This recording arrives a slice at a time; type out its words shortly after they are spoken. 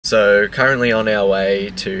So currently on our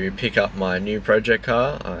way to pick up my new project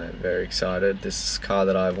car. I'm very excited. This is a car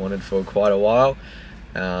that I've wanted for quite a while,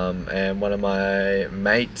 and one of my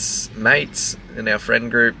mates in our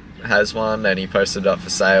friend group has one, and he posted it up for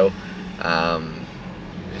sale.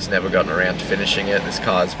 He's never gotten around to finishing it. This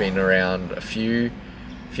car's been around a few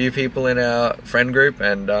people in our friend group,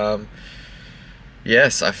 and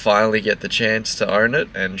yes, I finally get the chance to own it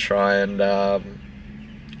and try and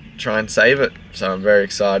save it. So I'm very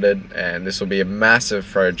excited, and this will be a massive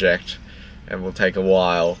project and will take a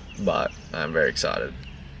while, but I'm very excited.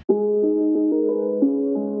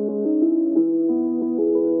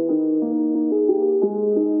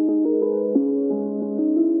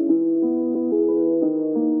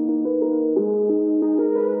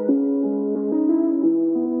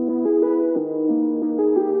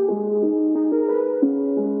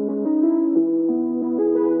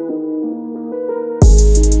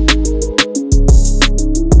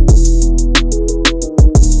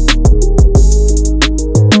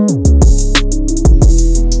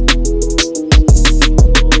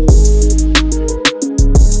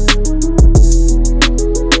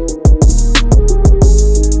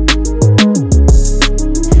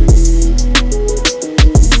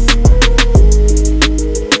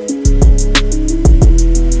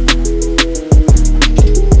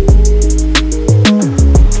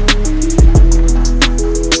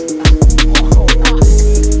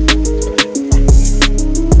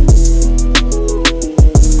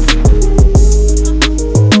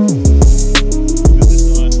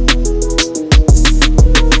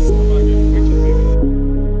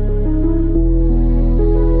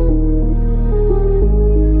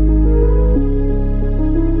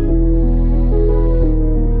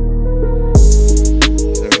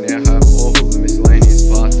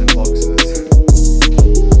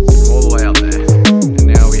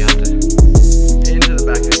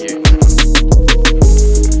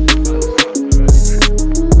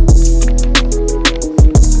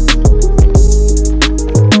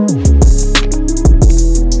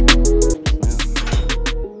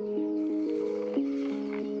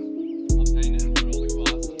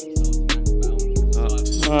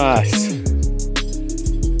 Nice.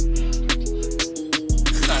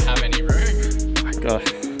 Don't have any room. Oh my god.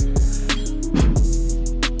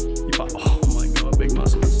 Oh my god, big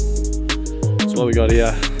muscles. That's what we got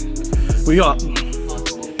here. We got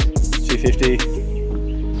 250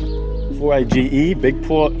 4AGE big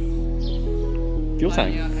port fuel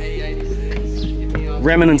tank.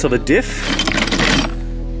 Remnants of a diff.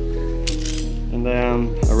 And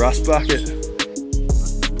then a rust bucket.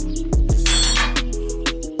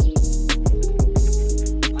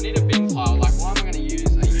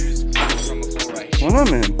 Why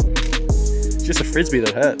not, man? It's just a frisbee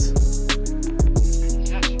that hurts.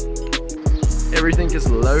 Everything is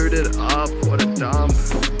loaded up. What a dump.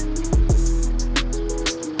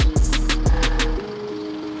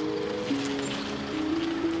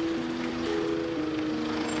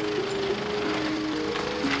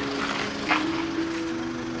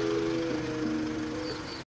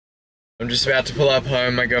 I'm just about to pull up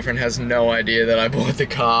home. My girlfriend has no idea that I bought the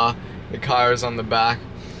car. The car is on the back,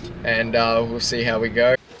 and we'll see how we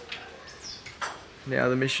go. Now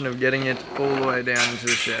the mission of getting it all the way down into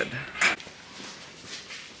the shed.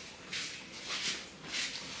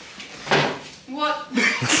 What?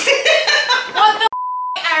 What the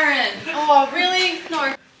Aaron? Oh, really?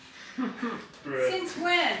 No. Since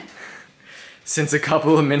when? Since a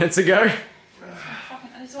couple of minutes ago.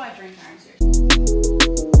 This is why I drink, Aaron, seriously.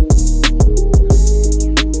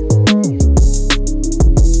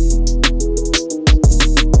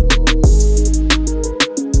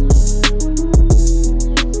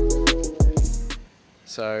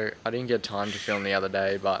 So I didn't get time to film the other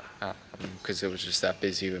day, but because it was just that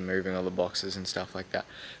busy with moving all the boxes and stuff like that.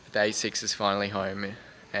 But the A6 is finally home,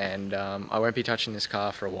 and I won't be touching this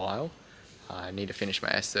car for a while. I need to finish my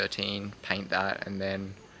S13, paint that, and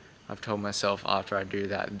then I've told myself after I do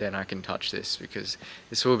that, then I can touch this, because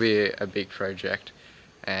this will be a big project,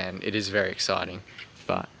 and it is very exciting,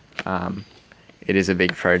 but it is a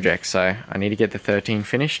big project, so I need to get the 13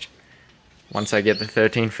 finished. Once I get the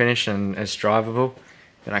 13 finished and it's drivable,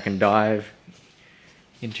 then I can dive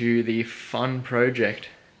into the fun project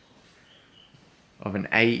of an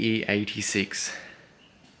AE86.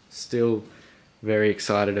 Still very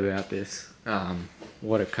excited about this.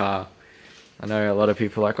 What a car. I know a lot of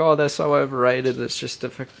people are like, oh, they're so overrated, it's just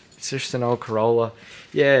an old Corolla.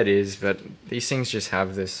 Yeah, it is, but these things just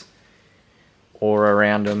have this aura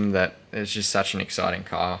around them that it's just such an exciting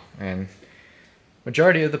car, and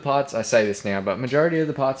majority of the parts, I say this now, but majority of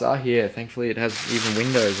the parts are here. Thankfully it has even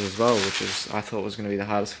windows as well, which is, I thought was going to be the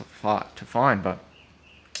hardest part to find, but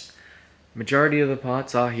majority of the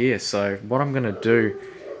parts are here. So what I'm going to do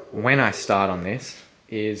when I start on this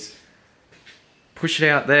is push it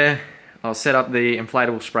out there. I'll set up the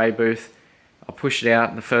inflatable spray booth. I'll push it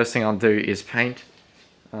out. The first thing I'll do is paint.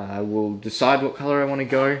 I will decide what color I want to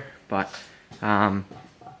go, but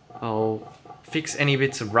I'll fix any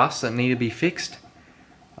bits of rust that need to be fixed.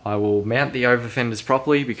 I will mount the over fenders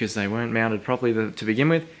properly because they weren't mounted properly to begin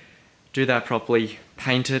with. Do that properly,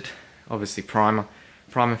 paint it, obviously primer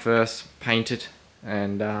first, paint it,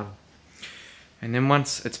 and then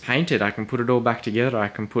once it's painted I can put it all back together. I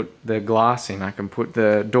can put the glass in, I can put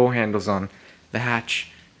the door handles on, the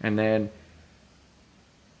hatch, and then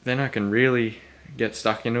I can really get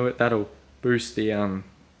stuck into it. That'll boost the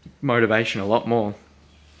motivation a lot more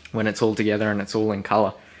when it's all together and it's all in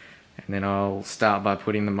colour. And then I'll start by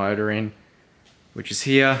putting the motor in, which is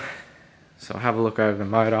here. So I'll have a look over the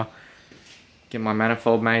motor, get my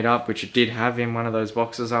manifold made up, which it did have in one of those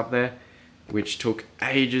boxes up there, which took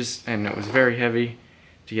ages and it was very heavy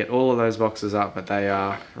to get all of those boxes up, but they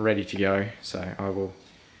are ready to go. So I will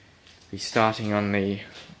be starting on the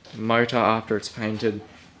motor after it's painted,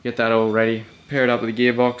 get that all ready, pair it up with the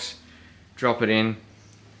gearbox, drop it in,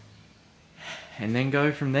 and then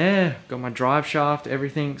go from there. Got my drive shaft,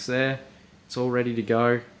 everything's there, it's all ready to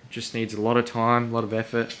go. It just needs a lot of time, a lot of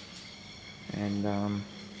effort, and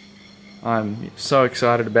I'm so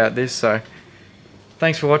excited about this. So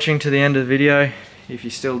thanks for watching to the end of the video, if you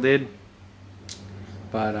still did.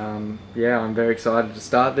 But yeah, I'm very excited to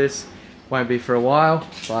start this. Won't be for a while,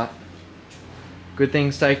 but good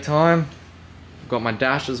things take time. I've got my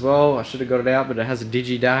dash as well. I should have got it out, but it has a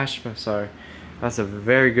digi dash, so that's a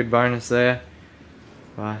very good bonus there.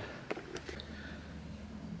 But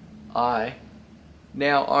I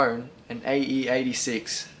now own an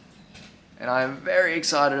AE86, and I am very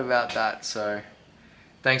excited about that. So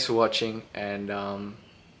thanks for watching, and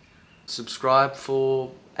subscribe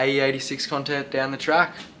for AE86 content down the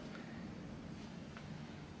track.